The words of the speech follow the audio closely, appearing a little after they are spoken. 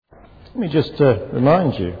Let me just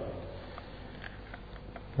remind you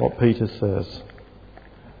what Peter says.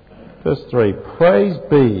 Verse 3, "Praise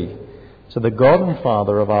be to the God and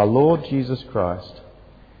Father of our Lord Jesus Christ.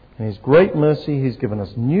 In His great mercy He's given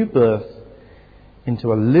us new birth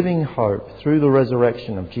into a living hope through the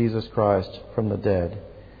resurrection of Jesus Christ from the dead."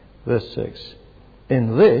 Verse 6,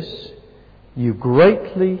 "In this you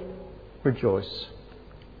greatly rejoice."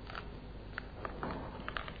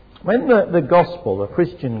 When the gospel, the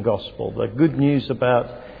Christian gospel, the good news about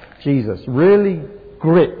Jesus really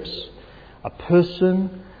grips a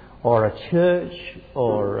person or a church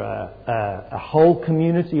or a whole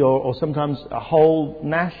community or sometimes a whole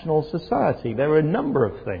national society, there are a number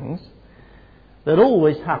of things that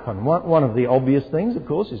always happen. One of the obvious things, of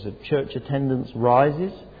course, is that church attendance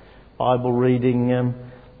rises, Bible reading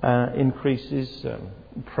increases,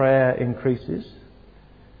 prayer increases.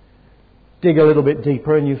 Dig a little bit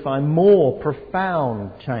deeper and you find more profound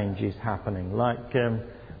changes happening, like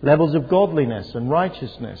levels of godliness and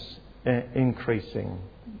righteousness increasing,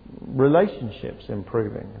 relationships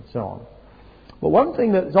improving, and so on. But one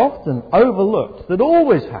thing that's often overlooked, that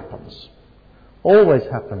always happens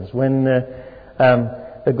when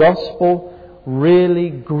the gospel really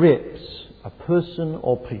grips a person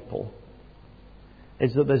or people,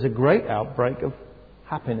 is that there's a great outbreak of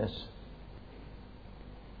happiness.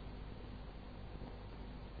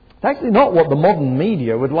 It's actually not what the modern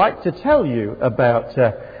media would like to tell you about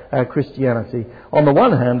Christianity. On the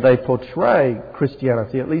one hand, they portray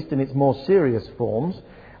Christianity, at least in its more serious forms,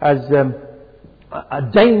 as a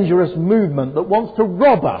dangerous movement that wants to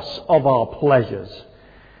rob us of our pleasures.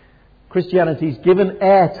 Christianity is given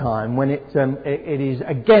airtime when it is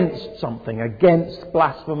against something, against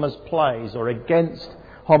blasphemous plays or against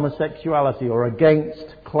homosexuality or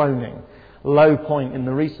against cloning. Low point in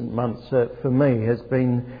the recent months for me has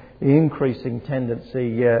been the increasing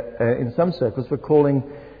tendency in some circles for calling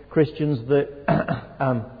Christians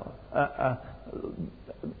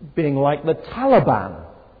being like the Taliban.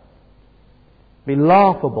 It'd be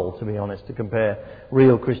laughable, to be honest, to compare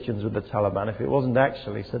real Christians with the Taliban if it wasn't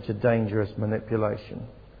actually such a dangerous manipulation.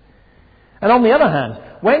 And on the other hand,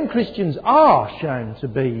 when Christians are shown to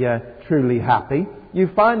be truly happy, you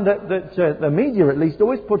find that the media at least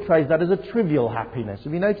always portrays that as a trivial happiness.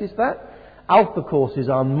 Have you noticed that? Alpha courses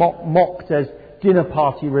are mocked as dinner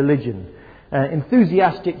party religion.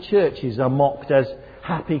 Enthusiastic churches are mocked as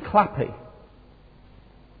happy clappy.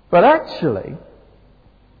 But actually,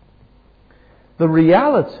 the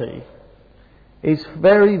reality is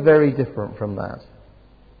very, very different from that.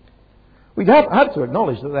 We have to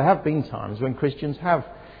acknowledge that there have been times when Christians have,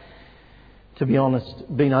 to be honest,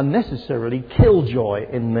 been unnecessarily killjoy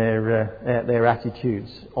in their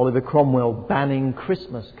attitudes. Oliver Cromwell banning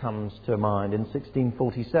Christmas comes to mind in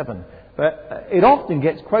 1647. But it often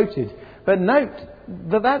gets quoted. But note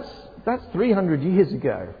that that's 300 years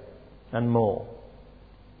ago and more.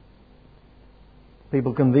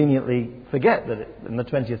 People conveniently forget that in the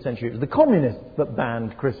 20th century it was the communists that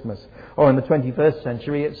banned Christmas. Or in the 21st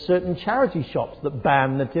century it's certain charity shops that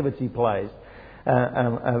ban nativity plays,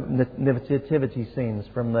 nativity scenes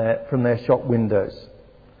from their shop windows.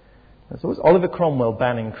 So it's Oliver Cromwell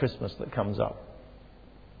banning Christmas that comes up.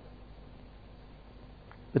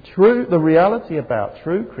 The reality about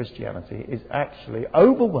true Christianity is actually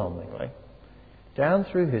overwhelmingly, down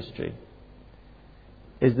through history,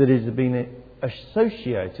 is that it has been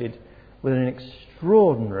associated with an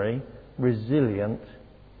extraordinary, resilient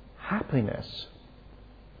happiness.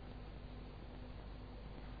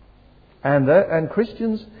 And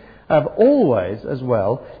Christians have always, as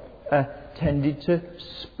well, tended to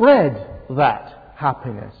spread that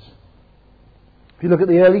happiness. If you look at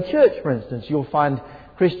the early church, for instance, you'll find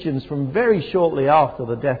Christians from very shortly after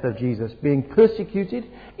the death of Jesus being persecuted,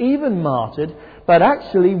 even martyred, but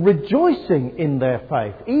actually rejoicing in their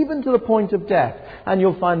faith, even to the point of death. And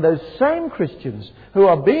you'll find those same Christians who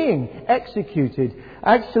are being executed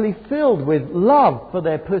actually filled with love for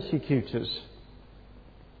their persecutors,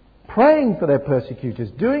 praying for their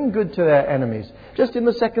persecutors, doing good to their enemies. Just in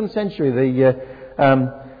the 2nd century, the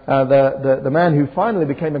man who finally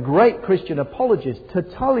became a great Christian apologist,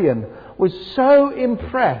 Tertullian, was so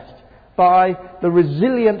impressed by the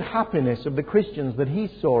resilient happiness of the Christians that he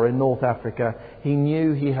saw in North Africa, he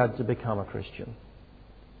knew he had to become a Christian.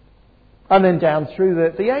 And then down through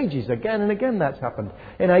the ages, again and again that's happened.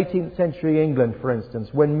 In 18th century England, for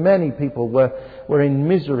instance, when many people were in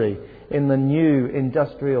misery in the new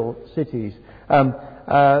industrial cities,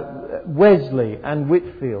 Wesley and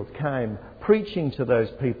Whitefield came preaching to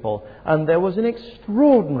those people, and there was an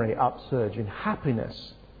extraordinary upsurge in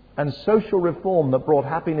happiness and social reform that brought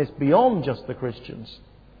happiness beyond just the Christians.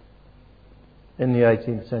 in the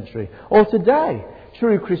 18th century. Or today,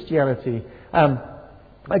 true Christianity,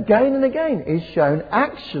 again and again, is shown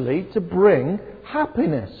actually to bring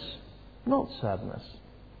happiness, not sadness.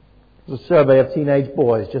 There's a survey of teenage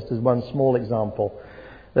boys, just as one small example,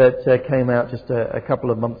 that came out just a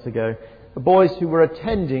couple of months ago. The boys who were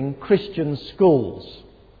attending Christian schools.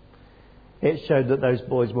 It showed that those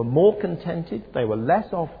boys were more contented, they were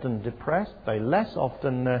less often depressed, they less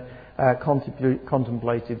often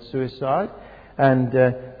contemplated suicide, and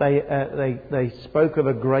they spoke of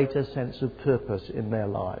a greater sense of purpose in their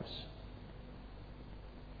lives.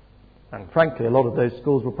 And frankly, a lot of those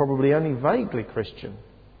schools were probably only vaguely Christian.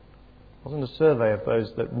 It wasn't a survey of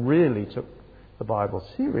those that really took the Bible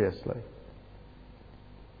seriously.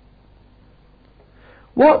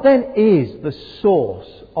 What then is the source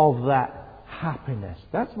of that happiness?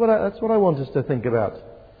 That's what I want us to think about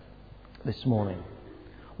this morning.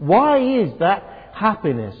 Why is that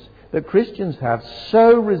happiness that Christians have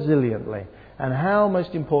so resiliently, and how,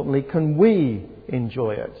 most importantly, can we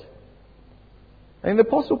enjoy it? And the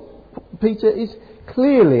Apostle Peter is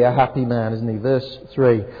clearly a happy man, isn't he? Verse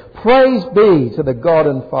 3. Praise be to the God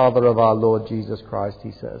and Father of our Lord Jesus Christ,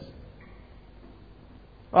 he says.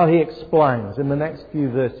 Well, he explains in the next few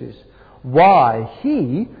verses why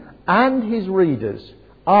he and his readers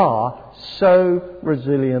are so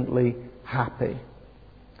resiliently happy.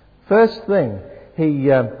 First thing he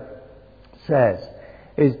says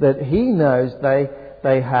is that he knows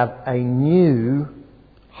they have a new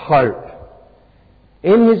hope.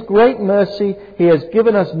 In His great mercy, He has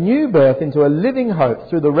given us new birth into a living hope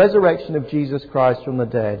through the resurrection of Jesus Christ from the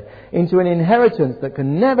dead, into an inheritance that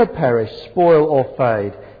can never perish, spoil or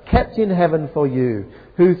fade, kept in heaven for you,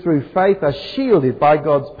 who through faith are shielded by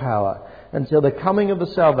God's power until the coming of the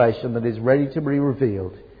salvation that is ready to be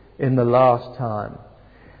revealed in the last time.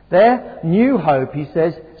 Their new hope, he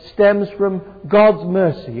says, stems from God's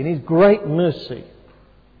mercy, in His great mercy.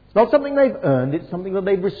 It's not something they've earned, it's something that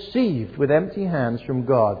they've received with empty hands from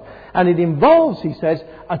God. And it involves, he says,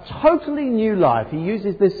 a totally new life. He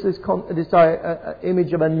uses this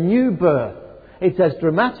image of a new birth. It's as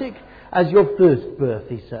dramatic as your first birth,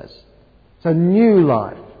 he says. It's a new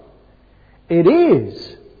life. It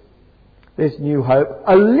is, this new hope,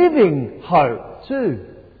 a living hope too.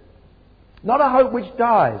 Not a hope which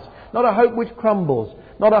dies, not a hope which crumbles,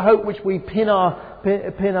 not a hope which we pin our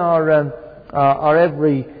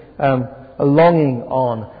every longing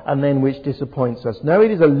on and then which disappoints us. No,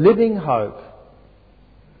 it is a living hope.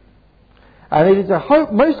 And it is a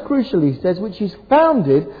hope, most crucially, he says, which is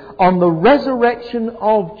founded on the resurrection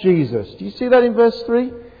of Jesus. Do you see that in verse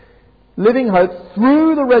 3? Living hope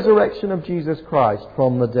through the resurrection of Jesus Christ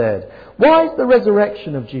from the dead. Why is the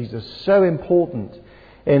resurrection of Jesus so important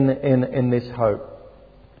in this hope?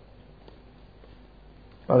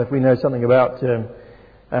 Well, if we know something about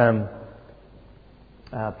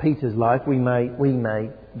Peter's life, we may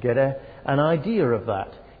get an idea of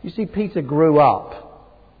that. You see, Peter grew up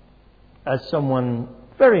as someone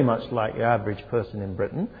very much like the average person in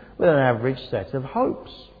Britain, with an average set of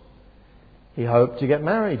hopes. He hoped to get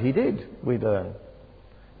married. He did, we learn.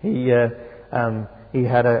 He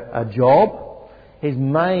had a job. His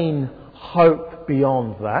main hope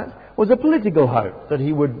beyond that was a political hope that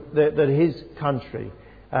that his country,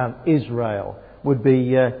 Israel, would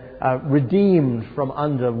be redeemed from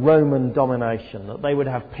under Roman domination, that they would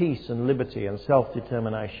have peace and liberty and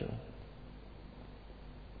self-determination.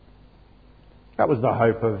 That was the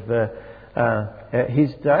hope of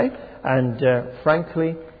his day, and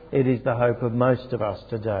frankly, it is the hope of most of us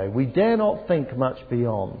today. We dare not think much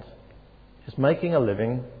beyond just making a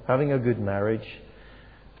living, having a good marriage,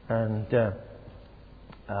 and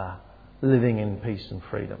living in peace and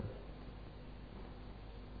freedom.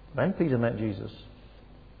 Then Peter met Jesus.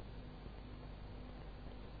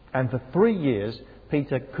 And for 3 years,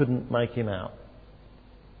 Peter couldn't make him out.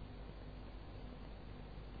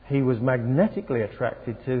 He was magnetically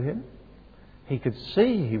attracted to him. He could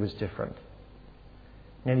see he was different.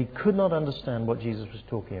 And he could not understand what Jesus was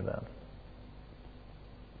talking about.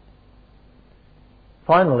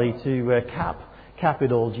 Finally, to cap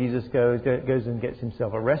it all, Jesus goes and gets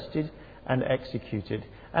himself arrested and executed.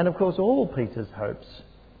 And of course, all Peter's hopes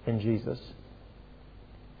in Jesus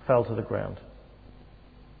fell to the ground.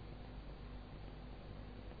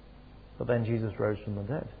 But then Jesus rose from the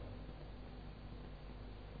dead.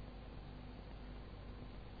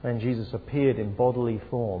 Then Jesus appeared in bodily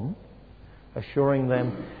form, assuring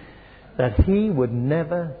them that He would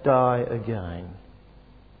never die again.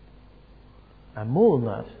 And more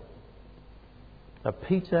than that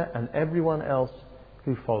Peter and everyone else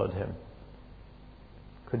who followed Him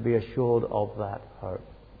could be assured of that hope.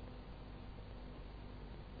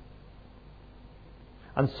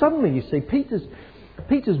 And suddenly, you see,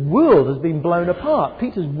 Peter's world has been blown apart.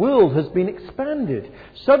 Peter's world has been expanded.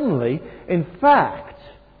 Suddenly, in fact,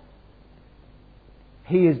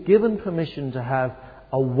 he is given permission to have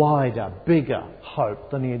a wider, bigger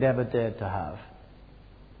hope than he had ever dared to have.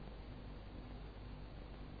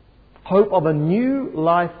 Hope of a new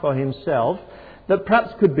life for himself that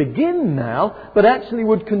perhaps could begin now, but actually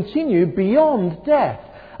would continue beyond death.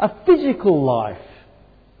 A physical life.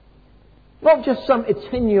 Not just some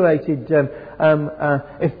attenuated,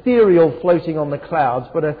 ethereal floating on the clouds,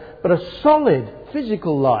 but a solid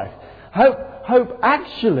physical life. Hope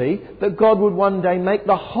actually that God would one day make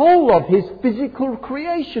the whole of His physical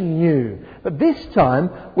creation new. But this time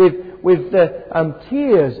with the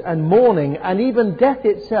tears and mourning and even death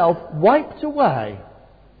itself wiped away.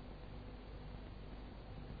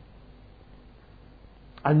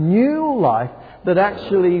 A new life that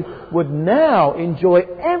actually would now enjoy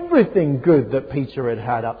everything good that Peter had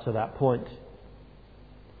had up to that point.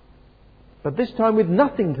 But this time with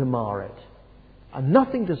nothing to mar it and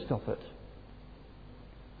nothing to stop it.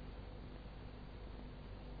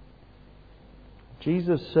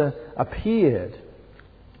 Jesus appeared,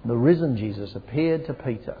 the risen Jesus appeared to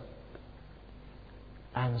Peter.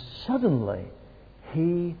 And suddenly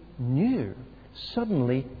he knew,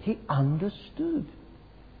 suddenly he understood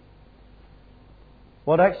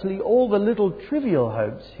what actually all the little trivial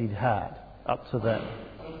hopes he'd had up to then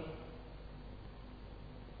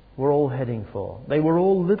were all heading for. They were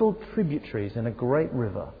all little tributaries in a great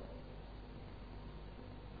river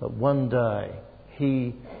that one day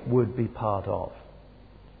he would be part of,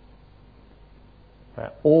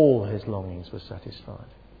 where all his longings were satisfied.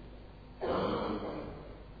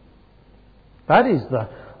 That is the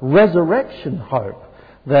resurrection hope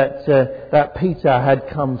that Peter had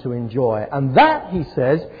come to enjoy. And that, he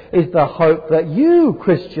says, is the hope that you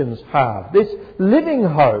Christians have. This living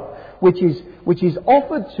hope which is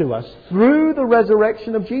offered to us through the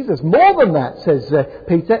resurrection of Jesus. More than that, says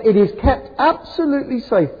Peter, it is kept absolutely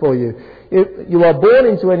safe for you. You are born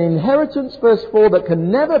into an inheritance, verse 4, that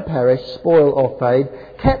can never perish, spoil or fade,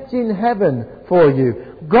 kept in heaven for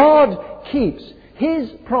you. God keeps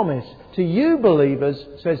His promise to you believers,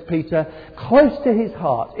 says Peter, close to His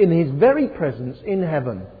heart, in His very presence in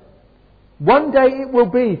heaven. One day it will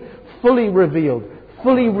be fully revealed,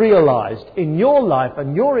 fully realized in your life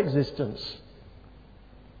and your existence.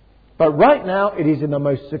 But right now it is in the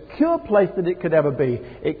most secure place that it could ever be.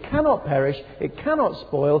 It cannot perish, it cannot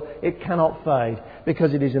spoil, it cannot fade,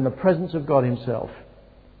 because it is in the presence of God Himself.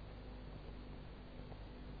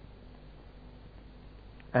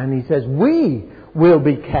 And he says, we will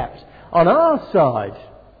be kept on our side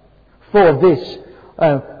for this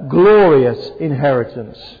glorious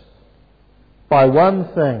inheritance by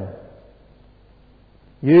one thing.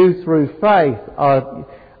 You, through faith,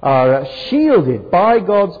 are shielded by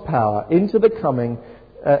God's power into the coming,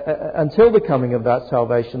 until the coming of that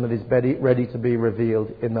salvation that is ready to be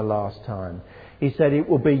revealed in the last time. He said it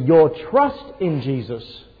will be your trust in Jesus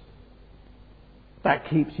that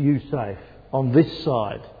keeps you safe on this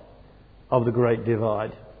side of the great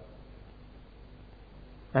divide.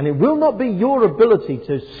 And it will not be your ability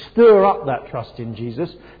to stir up that trust in Jesus.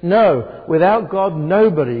 No, without God,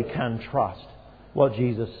 nobody can trust what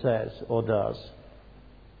Jesus says or does.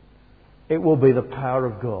 It will be the power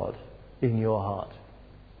of God in your heart.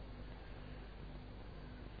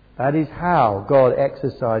 That is how God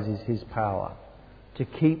exercises His power to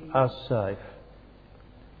keep us safe,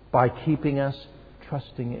 by keeping us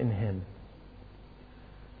trusting in Him.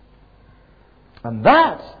 And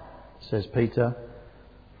that, says Peter,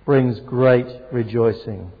 brings great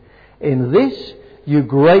rejoicing. In this you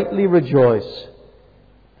greatly rejoice,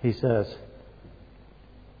 he says.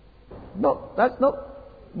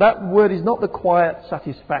 That word is not the quiet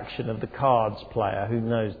satisfaction of the cards player who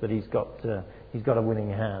knows that he's got a winning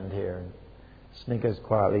hand here and sniggers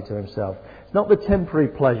quietly to himself. It's not the temporary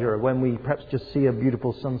pleasure when we perhaps just see a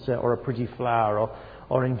beautiful sunset or a pretty flower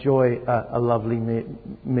or enjoy a lovely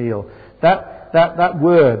meal. That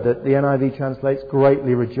word that the NIV translates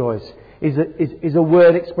greatly rejoice is a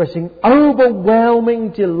word expressing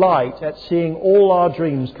overwhelming delight at seeing all our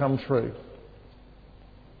dreams come true.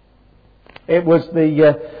 It was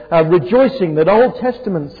the rejoicing that Old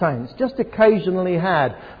Testament saints just occasionally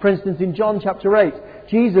had. For instance, in John chapter 8,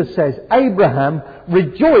 Jesus says, Abraham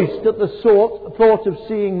rejoiced at the thought of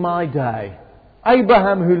seeing my day.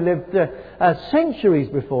 Abraham, who lived centuries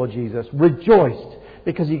before Jesus, rejoiced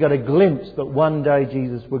because he got a glimpse that one day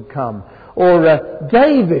Jesus would come. Or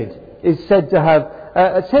David is said to have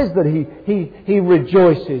says that he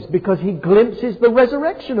rejoices because he glimpses the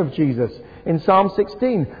resurrection of Jesus. In Psalm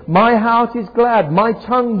 16, my heart is glad, my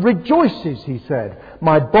tongue rejoices, he said.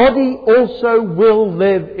 My body also will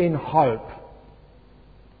live in hope.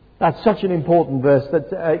 That's such an important verse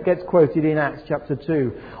that gets quoted in Acts chapter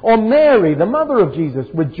 2. Or Mary, the mother of Jesus,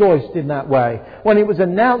 rejoiced in that way when it was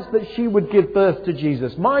announced that she would give birth to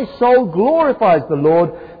Jesus. My soul glorifies the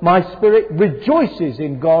Lord, my spirit rejoices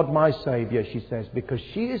in God my Saviour, she says, because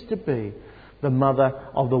she is to be the mother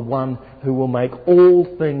of the one who will make all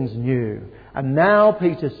things new. And now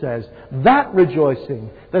Peter says, that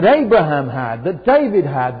rejoicing that Abraham had, that David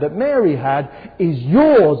had, that Mary had, is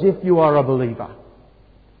yours if you are a believer.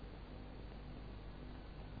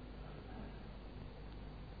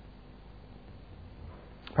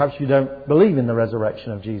 Perhaps you don't believe in the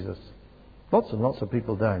resurrection of Jesus. Lots and lots of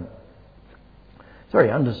people don't. It's very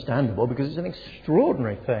understandable because it's an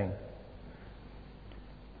extraordinary thing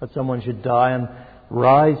that someone should die and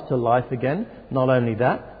rise to life again. Not only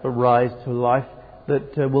that, but rise to life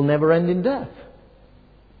that will never end in death.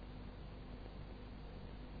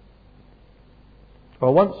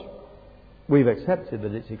 Well, once we've accepted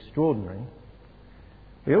that it's extraordinary,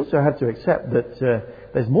 we also have to accept that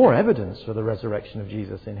there's more evidence for the resurrection of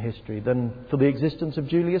Jesus in history than for the existence of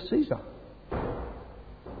Julius Caesar.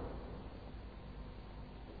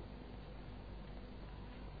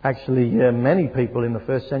 Actually, many people in the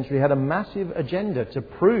first century had a massive agenda to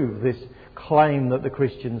prove this claim that the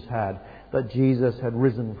Christians had, that Jesus had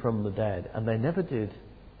risen from the dead, and they never did.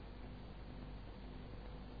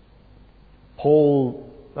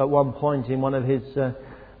 Paul, at one point in one of his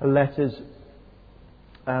letters,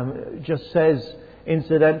 just says,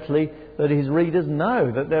 incidentally, that his readers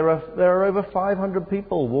know that there are over 500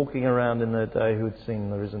 people walking around in their day who had seen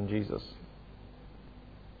the risen Jesus.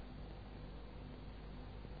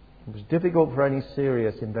 It was difficult for any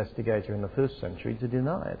serious investigator in the first century to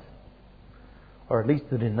deny it, or at least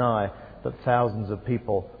to deny that thousands of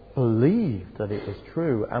people believed that it was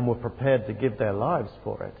true and were prepared to give their lives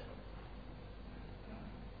for it.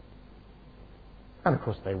 And of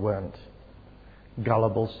course they weren't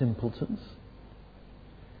gullible simpletons.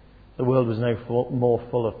 The world was no more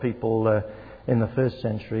full of people in the first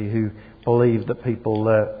century who believed that people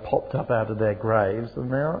popped up out of their graves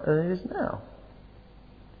than it is now.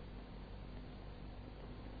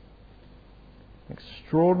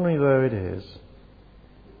 Extraordinary though it is,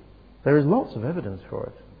 there is lots of evidence for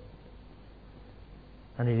it.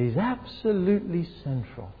 And it is absolutely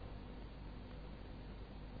central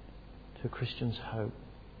to a Christian's hope.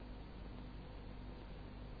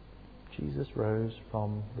 Jesus rose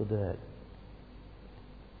from the dead,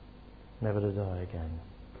 never to die again.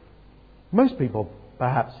 Most people,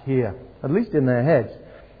 perhaps here, at least in their heads,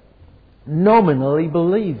 nominally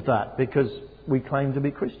believe that because we claim to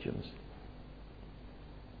be Christians.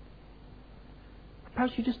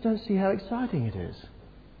 Perhaps you just don't see how exciting it is,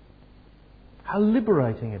 how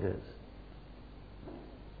liberating it is.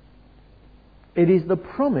 It is the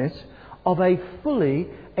promise of a fully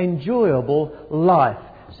enjoyable life,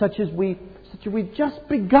 such as we've just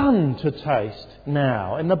begun to taste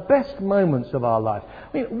now, in the best moments of our life.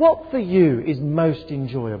 I mean, what for you is most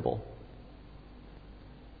enjoyable?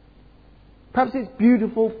 Perhaps it's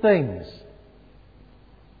beautiful things.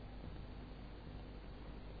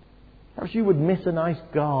 Perhaps you would miss a nice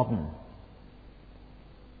garden.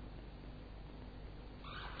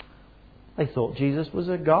 They thought Jesus was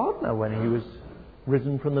a gardener when he was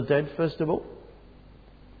risen from the dead, first of all.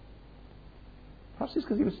 Perhaps it's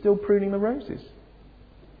because he was still pruning the roses.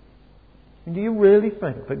 And do you really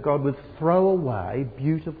think that God would throw away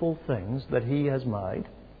beautiful things that he has made?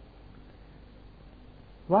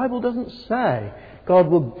 The Bible doesn't say God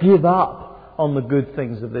will give up on the good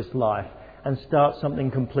things of this life and start something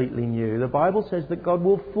completely new. The Bible says that God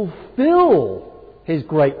will fulfill his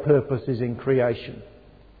great purposes in creation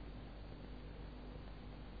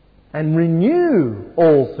and renew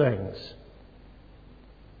all things,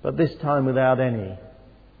 but this time without any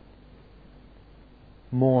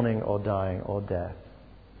mourning or dying or death.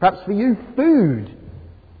 Perhaps for you, food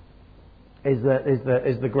is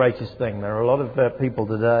the greatest thing. There are a lot of people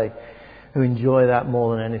today who enjoy that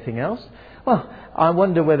more than anything else. Well, I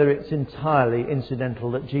wonder whether it's entirely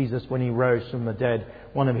incidental that Jesus, when he rose from the dead,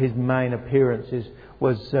 one of his main appearances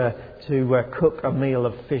was to cook a meal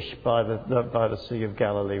of fish by the Sea of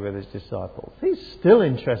Galilee with his disciples. He's still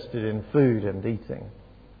interested in food and eating.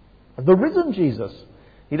 The risen Jesus.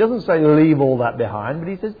 He doesn't say leave all that behind, but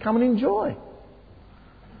he says come and enjoy.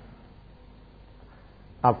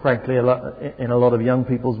 Frankly, in a lot of young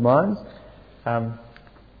people's minds,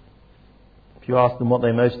 if you ask them what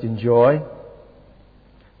they most enjoy,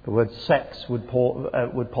 The word sex would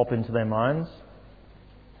pop into their minds.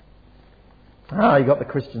 You got the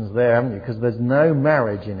Christians there, haven't you? Because there's no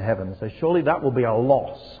marriage in heaven. So surely that will be a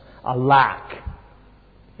loss, a lack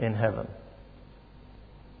in heaven.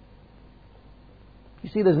 You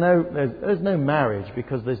see, there's no marriage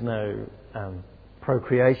because there's no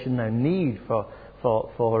procreation, no need for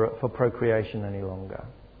procreation any longer.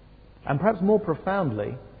 And perhaps more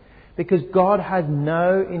profoundly, because God has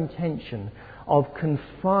no intention of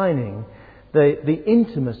confining the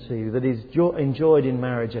intimacy that is enjoyed in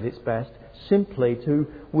marriage at its best simply to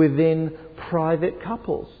within private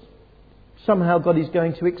couples. Somehow God is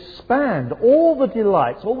going to expand all the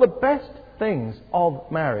delights, all the best things of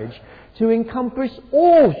marriage to encompass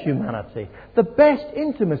all humanity. The best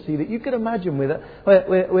intimacy that you could imagine with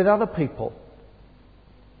other people.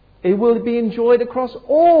 It will be enjoyed across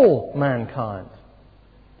all mankind.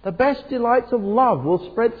 The best delights of love will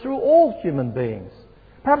spread through all human beings.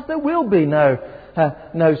 Perhaps there will be no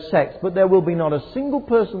sex, but there will be not a single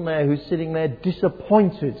person there who's sitting there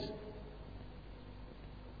disappointed.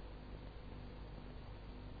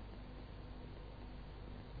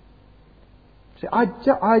 See,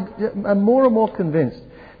 I'm more and more convinced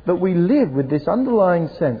that we live with this underlying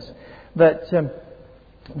sense that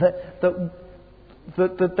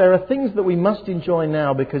there are things that we must enjoy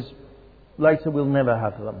now because later we'll never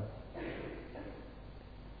have them.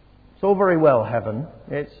 It's all very well, heaven,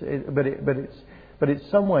 but it's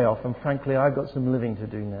some way off, and frankly, I've got some living to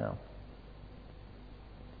do now.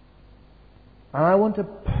 And I want to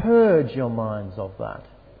purge your minds of that.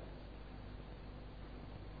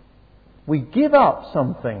 We give up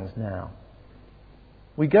some things now.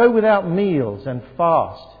 We go without meals and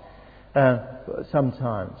fast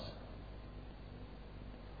sometimes.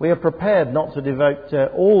 We are prepared not to devote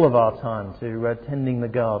all of our time to tending the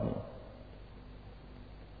garden.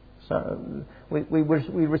 So we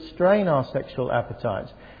restrain our sexual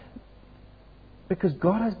appetites because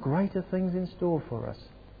God has greater things in store for us.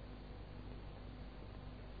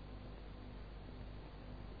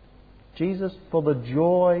 Jesus, for the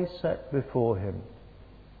joy set before him,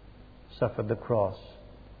 suffered the cross,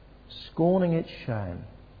 scorning its shame.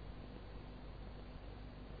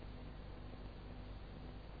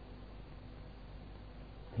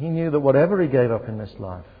 He knew that whatever he gave up in this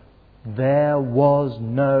life, there was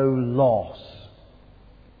no loss.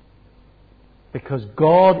 Because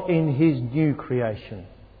God in his new creation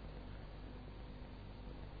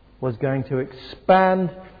was going to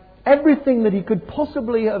expand everything that he could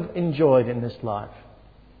possibly have enjoyed in this life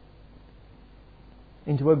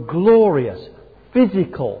into a glorious,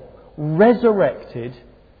 physical, resurrected,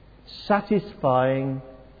 satisfying,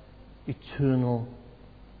 eternal,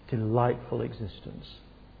 delightful existence.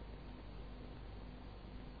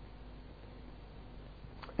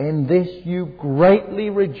 In this you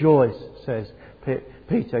greatly rejoice, says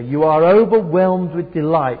Peter. You are overwhelmed with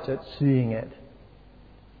delight at seeing it.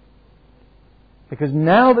 Because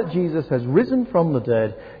now that Jesus has risen from the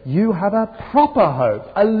dead, you have a proper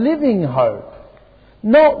hope, a living hope.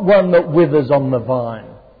 Not one that withers on the vine,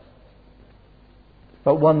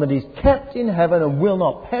 but one that is kept in heaven and will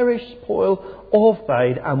not perish, spoil or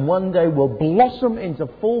fade, and one day will blossom into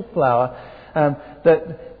full flower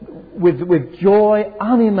with joy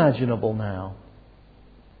unimaginable now.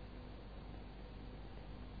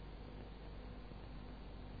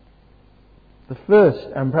 The first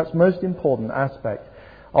and perhaps most important aspect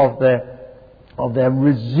of their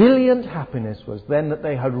resilient happiness was then that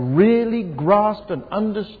they had really grasped and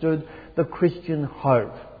understood the Christian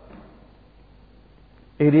hope.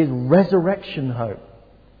 It is resurrection hope.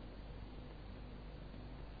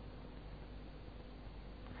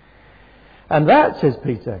 And that, says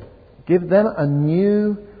Peter, give them a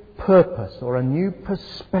new purpose or a new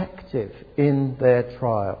perspective in their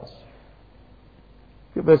trials.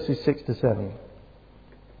 Look at verses 6 to 7.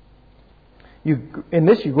 In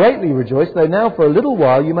this you greatly rejoice, though now for a little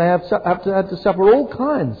while you may have to suffer all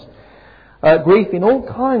kinds, grief in all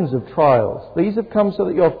kinds of trials. These have come so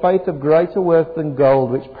that your faith of greater worth than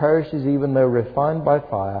gold, which perishes even though refined by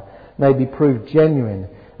fire, may be proved genuine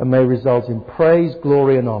and may result in praise,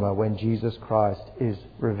 glory and honour when Jesus Christ is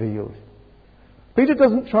revealed. Peter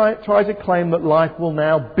doesn't try to claim that life will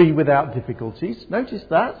now be without difficulties. Notice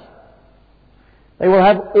that. They will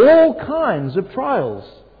have all kinds of trials.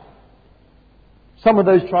 Some of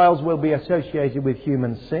those trials will be associated with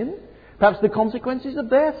human sin. Perhaps the consequences of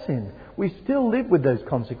their sin. We still live with those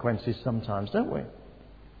consequences sometimes, don't we?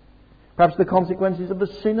 Perhaps the consequences of the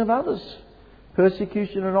sin of others.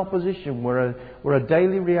 Persecution and opposition were a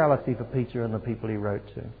daily reality for Peter and the people he wrote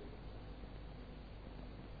to.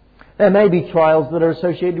 There may be trials that are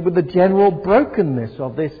associated with the general brokenness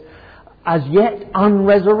of this as yet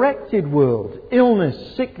unresurrected world.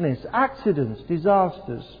 Illness, sickness, accidents,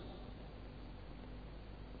 disasters.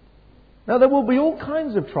 Now there will be all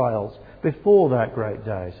kinds of trials before that great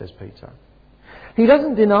day, says Peter. He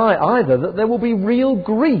doesn't deny either that there will be real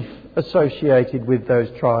grief associated with those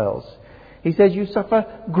trials. He says you suffer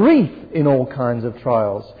grief in all kinds of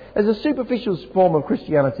trials. There's a superficial form of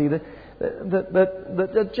Christianity that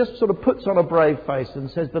just sort of puts on a brave face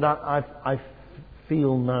and says that I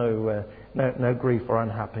feel no grief or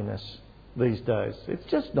unhappiness these days. It's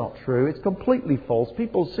just not true. It's completely false.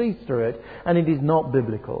 People see through it, and it is not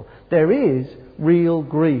biblical. There is real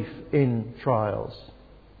grief in trials.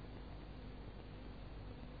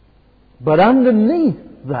 But underneath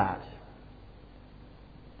that,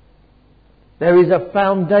 there is a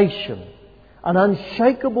foundation, an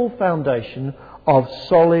unshakable foundation of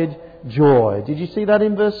solid joy. Did you see that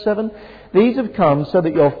in verse 7? These have come so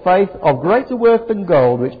that your faith, of greater worth than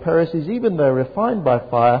gold, which perishes even though refined by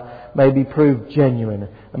fire, may be proved genuine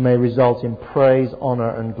and may result in praise, honour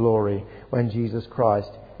and glory when Jesus Christ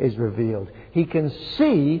is revealed. He can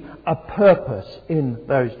see a purpose in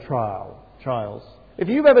those trials. If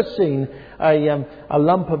you've ever seen a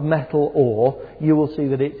lump of metal ore, you will see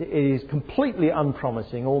that it is completely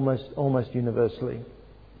unpromising, almost universally.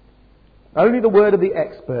 Only the word of the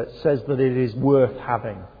expert says that it is worth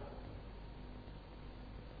having.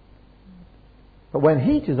 But when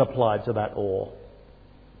heat is applied to that ore,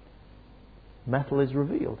 metal is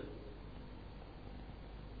revealed.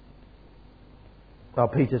 Well,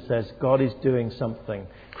 Peter says God is doing something,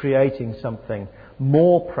 creating something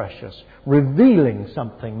more precious, revealing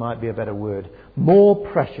something, might be a better word, more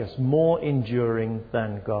precious, more enduring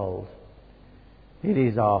than gold. It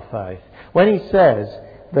is our faith. When he says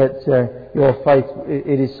that your faith,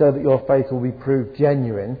 it is so that your faith will be proved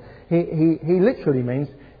genuine, he literally means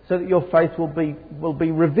so that your faith will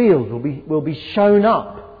be revealed, will be shown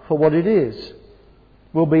up for what it is,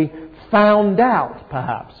 will be found out,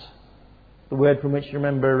 perhaps. The word from which you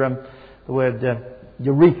remember the word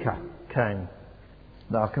eureka came.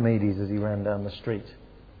 Archimedes as he ran down the street.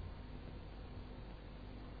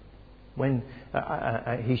 When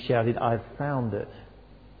he shouted, "I've found it."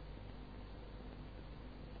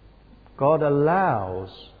 God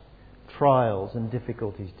allows trials and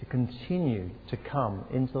difficulties to continue to come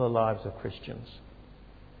into the lives of Christians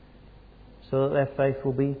so that their faith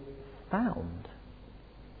will be found,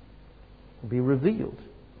 will be revealed,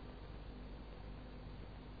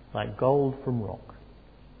 like gold from rock.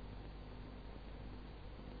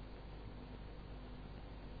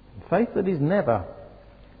 Faith that is never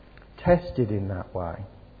tested in that way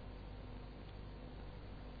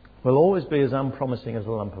will always be as unpromising as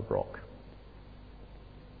a lump of rock.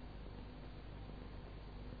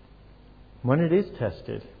 When it is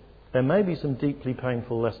tested, there may be some deeply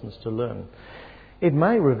painful lessons to learn. It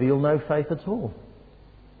may reveal no faith at all.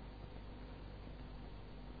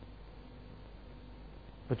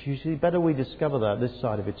 But you see, better we discover that this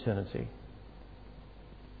side of eternity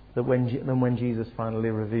than when Jesus finally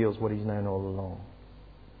reveals what he's known all along.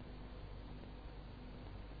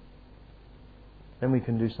 Then we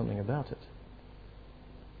can do something about it.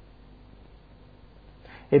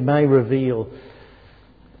 It may reveal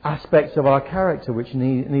aspects of our character which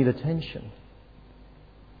need attention.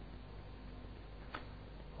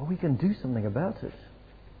 Or we can do something about it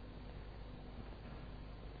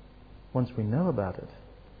once we know about it.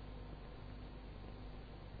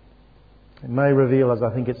 It may reveal, as I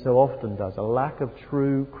think it so often does, a lack of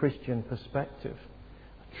true Christian perspective,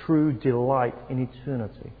 a true delight in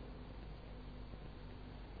eternity.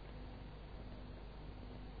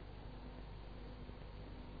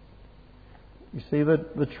 You see,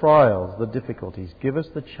 the trials, the difficulties, give us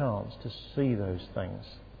the chance to see those things,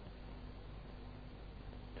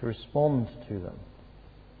 to respond to them,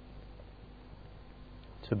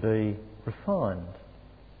 to be refined.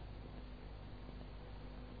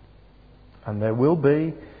 And there will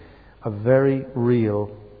be a very real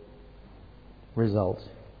result.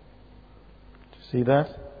 Do you see that?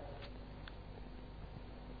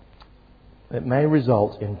 It may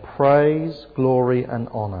result in praise, glory and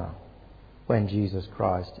honour when Jesus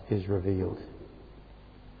Christ is revealed.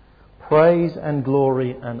 Praise and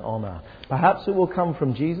glory and honour. Perhaps it will come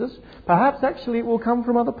from Jesus. Perhaps actually it will come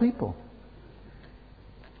from other people.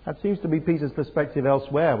 That seems to be Peter's perspective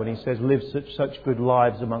elsewhere when he says, live such good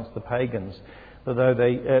lives amongst the pagans, that though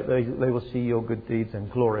they will see your good deeds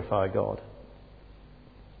and glorify God.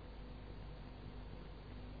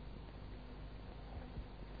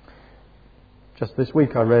 Just this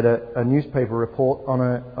week I read a newspaper report on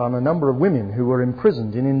a number of women who were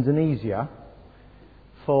imprisoned in Indonesia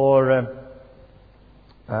for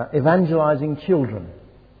evangelizing children.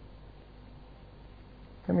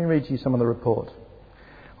 Let me read you some of the report.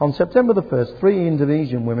 On September the 1st, 3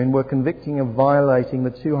 Indonesian women were convicted of violating the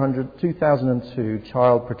 2002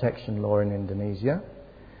 child protection law in Indonesia,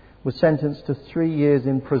 were sentenced to 3 years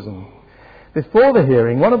in prison. Before the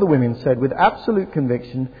hearing, one of the women said with absolute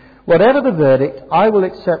conviction, "Whatever the verdict, I will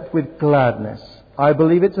accept with gladness. I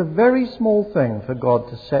believe it's a very small thing for God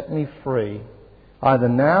to set me free. Either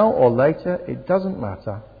now or later, it doesn't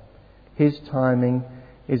matter. His timing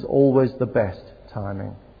is always the best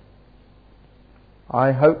timing.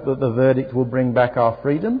 I hope that the verdict will bring back our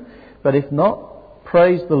freedom, but if not,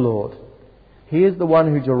 praise the Lord. He is the one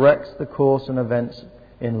who directs the course and events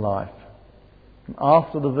in life."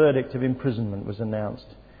 After the verdict of imprisonment was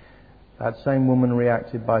announced, that same woman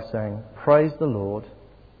reacted by saying, "Praise the Lord,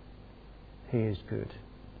 He is good."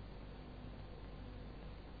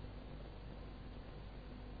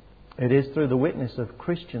 It is through the witness of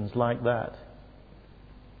Christians like that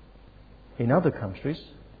in other countries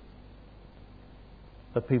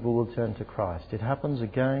that people will turn to Christ. It happens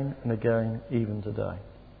again and again, even today.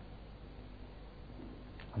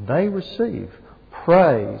 And they receive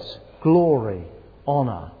praise, glory,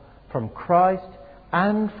 honour from Christ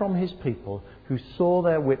and from His people who saw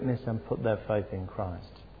their witness and put their faith in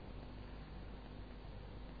Christ.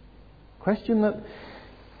 Question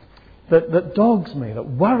that dogs me, that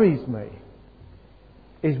worries me,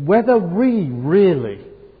 is whether we really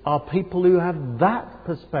are people who have that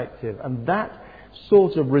perspective and that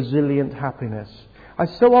sort of resilient happiness. I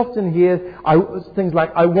so often hear things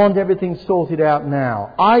like, "I want everything sorted out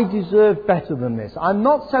now. I deserve better than this. I'm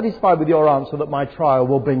not satisfied with your answer that my trial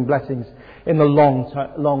will bring blessings in the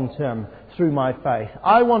long term through my faith.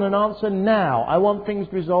 I want an answer now. I want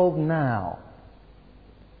things resolved now."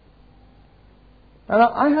 And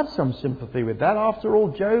I have some sympathy with that. After all,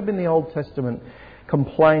 Job in the Old Testament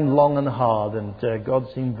complained long and hard, and God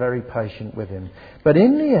seemed very patient with him. But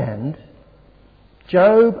in the end,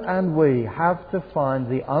 Job and we have to find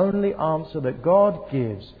the only answer that God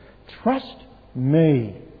gives. Trust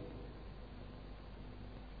me.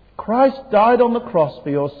 Christ died on the cross for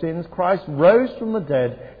your sins. Christ rose from the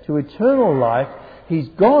dead to eternal life. He's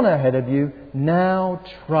gone ahead of you. Now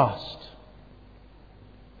trust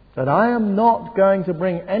that I am not going to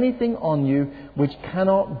bring anything on you which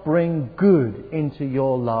cannot bring good into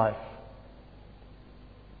your life,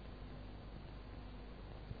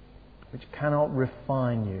 which cannot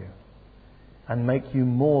refine you and make you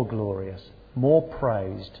more glorious, more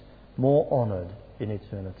praised, more honoured in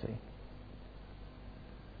eternity.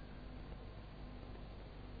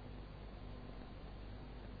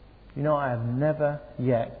 You know, I have never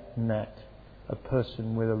yet met a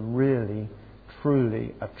person with a really,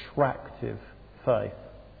 truly attractive faith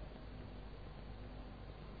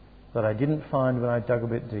that I didn't find when I dug a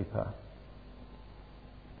bit deeper.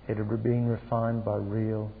 It had been refined by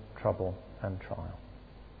real trouble and trial.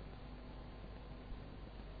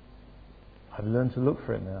 I've learned to look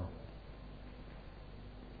for it now,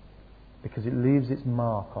 because it leaves its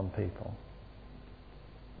mark on people.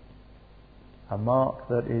 A mark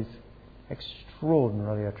that is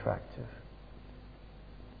extraordinarily attractive.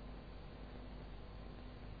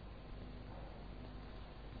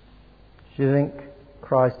 Do you think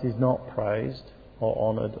Christ is not praised or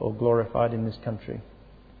honoured or glorified in this country?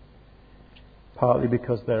 Partly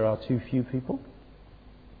because there are too few people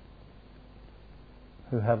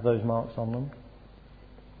who have those marks on them,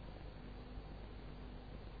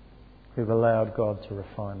 who've allowed God to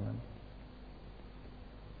refine them.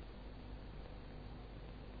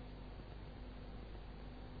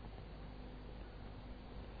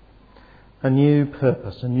 A new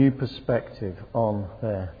purpose, a new perspective on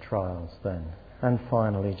their trials then. And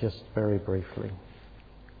finally, just very briefly,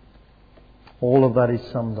 all of that is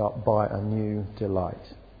summed up by a new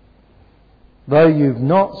delight. Though you've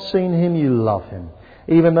not seen Him, you love Him.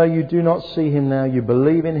 Even though you do not see Him now, you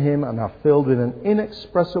believe in Him and are filled with an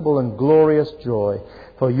inexpressible and glorious joy,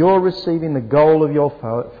 for you're receiving the goal of your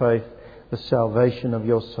faith, the salvation of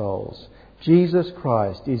your souls. Jesus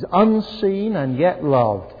Christ is unseen and yet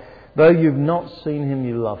loved. Though you've not seen Him,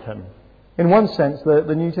 you love Him. In one sense,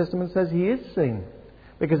 the New Testament says He is seen.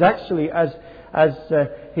 Because actually, as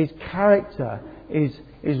His character is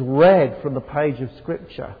read from the page of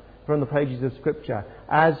Scripture, from the pages of Scripture,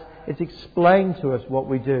 as it's explained to us what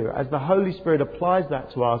we do, as the Holy Spirit applies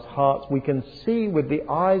that to our hearts, we can see with the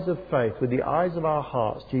eyes of faith, with the eyes of our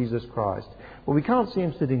hearts, Jesus Christ. But we can't see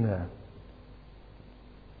Him sitting there.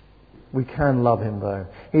 We can love him though.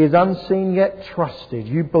 He is unseen yet trusted.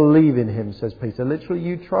 You believe in him, says Peter. Literally,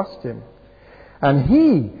 you trust him. And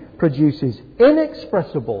he produces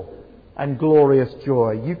inexpressible and glorious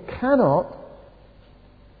joy. You cannot,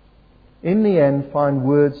 in the end, find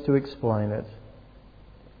words to explain it.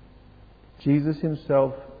 Jesus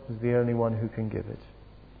himself is the only one who can give it.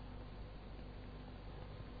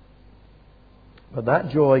 But that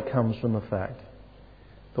joy comes from the fact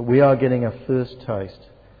that we are getting a first taste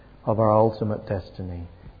of our ultimate destiny.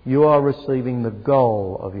 You are receiving the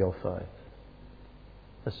goal of your faith,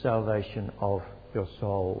 the salvation of your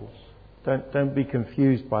souls. Don't be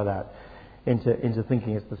confused by that into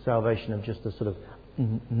thinking it's the salvation of just a sort of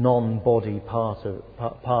non-body part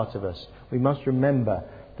of us. We must remember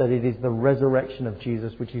that it is the resurrection of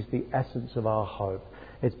Jesus which is the essence of our hope.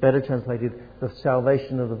 It's better translated, the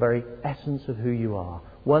salvation of the very essence of who you are.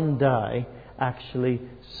 One day, actually,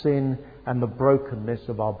 sin and the brokenness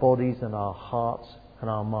of our bodies and our hearts and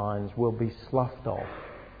our minds will be sloughed off.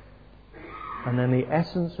 And then the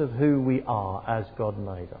essence of who we are as God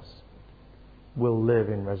made us will live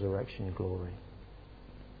in resurrection glory.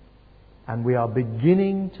 And we are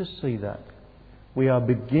beginning to see that. We are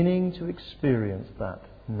beginning to experience that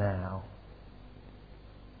now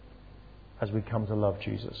as we come to love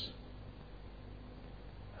Jesus,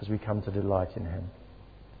 as we come to delight in him.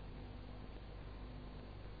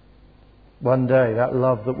 One day that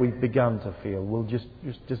love that we've begun to feel will just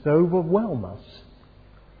overwhelm us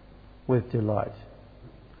with delight.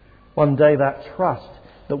 One day that trust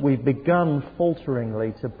that we've begun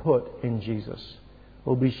falteringly to put in Jesus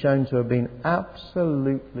will be shown to have been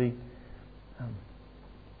absolutely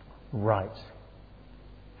right,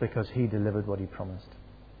 because he delivered what he promised.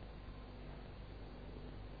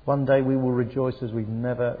 One day we will rejoice as we've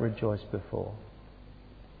never rejoiced before.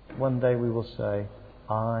 One day we will say,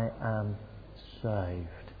 I am saved.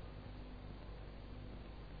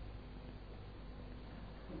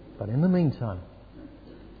 But in the meantime,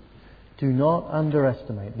 do not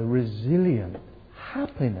underestimate the resilient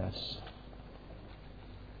happiness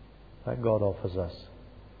that God offers us.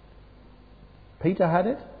 Peter had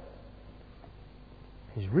it.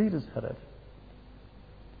 His readers had it.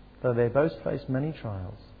 Though they both faced many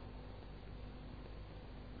trials.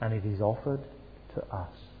 And it is offered to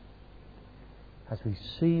us as we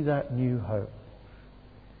see that new hope,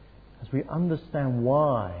 as we understand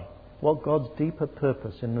why, what God's deeper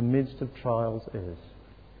purpose in the midst of trials is,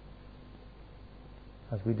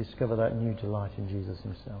 as we discover that new delight in Jesus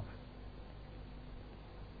himself.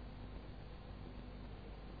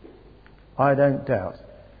 I don't doubt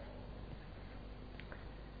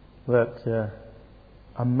that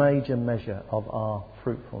a major measure of our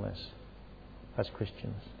fruitfulness as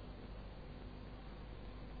Christians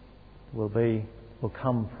will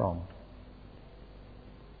come from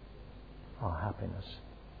our happiness